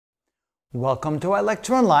Welcome to our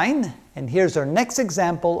lecture online, and here's our next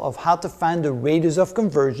example of how to find the radius of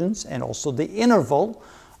convergence and also the interval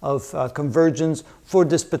of convergence for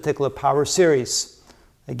this particular power series.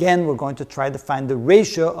 Again, we're going to try to find the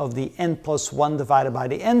ratio of the n plus 1 divided by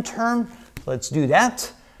the n term. Let's do that.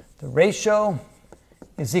 The ratio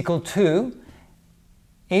is equal to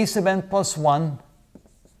a sub n plus 1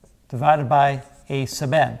 divided by a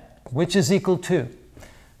sub n, which is equal to,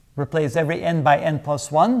 replace every n by n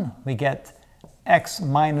plus 1, we get x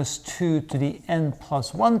minus 2 to the n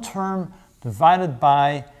plus 1 term divided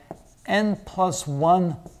by n plus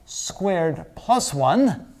 1 squared plus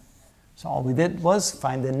 1. So all we did was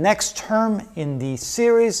find the next term in the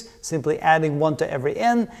series, simply adding 1 to every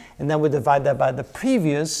n, and then we divide that by the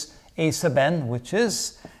previous a sub n, which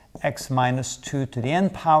is x minus 2 to the n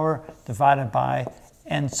power divided by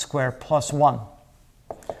n squared plus 1.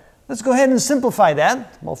 Let's go ahead and simplify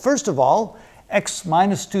that. Well, first of all, x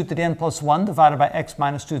minus 2 to the n plus 1 divided by x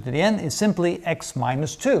minus 2 to the n is simply x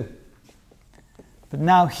minus 2. But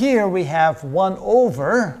now here we have 1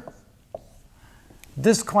 over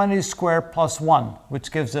this quantity squared plus 1, which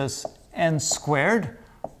gives us n squared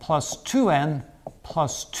plus 2n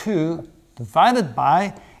plus 2 divided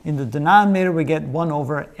by, in the denominator we get 1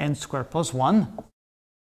 over n squared plus 1.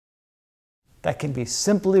 That can be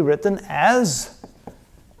simply written as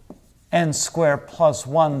n squared plus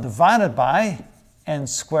 1 divided by n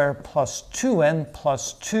squared plus 2n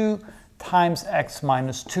plus 2 times x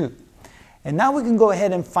minus 2. And now we can go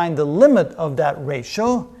ahead and find the limit of that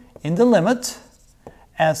ratio. In the limit,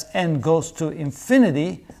 as n goes to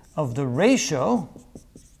infinity of the ratio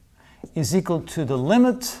is equal to the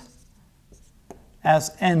limit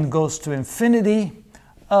as n goes to infinity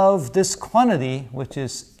of this quantity, which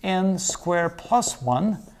is n squared plus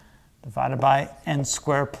 1 divided by n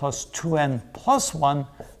squared plus 2n plus 1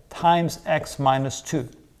 times x minus 2.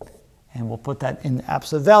 And we'll put that in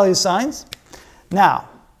absolute value signs. Now,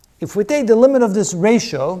 if we take the limit of this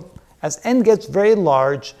ratio, as n gets very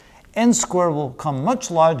large, n squared will become much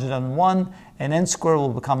larger than 1, and n squared will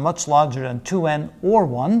become much larger than 2n or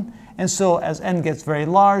 1. And so as n gets very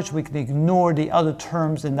large, we can ignore the other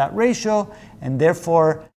terms in that ratio, and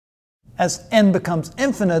therefore, as n becomes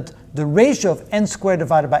infinite, the ratio of n squared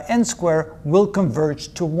divided by n squared will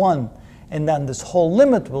converge to 1. And then this whole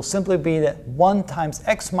limit will simply be that 1 times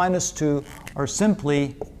x minus 2, or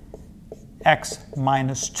simply x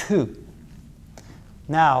minus 2.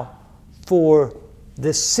 Now, for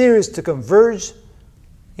this series to converge,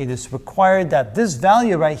 it is required that this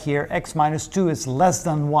value right here, x minus 2, is less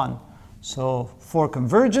than 1. So for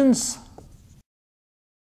convergence,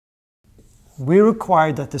 we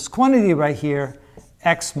require that this quantity right here,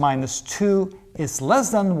 x minus 2, is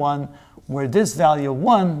less than 1, where this value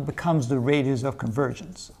 1 becomes the radius of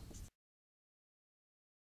convergence.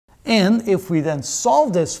 And if we then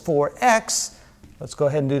solve this for x, let's go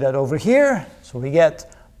ahead and do that over here. So we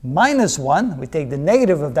get minus 1, we take the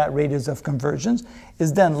negative of that radius of convergence,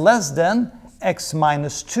 is then less than x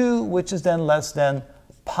minus 2, which is then less than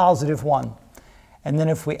positive 1. And then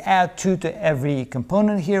if we add 2 to every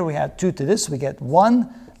component here, we add 2 to this, we get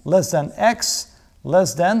 1 less than x,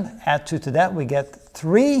 less than, add 2 to that, we get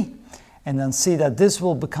 3. And then see that this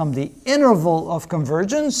will become the interval of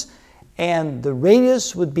convergence, and the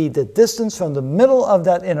radius would be the distance from the middle of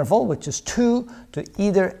that interval, which is 2, to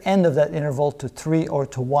either end of that interval, to 3 or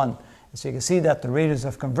to 1. And so you can see that the radius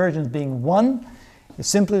of convergence being 1 is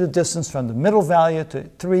simply the distance from the middle value to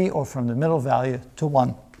 3 or from the middle value to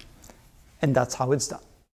 1. And that's how it's done.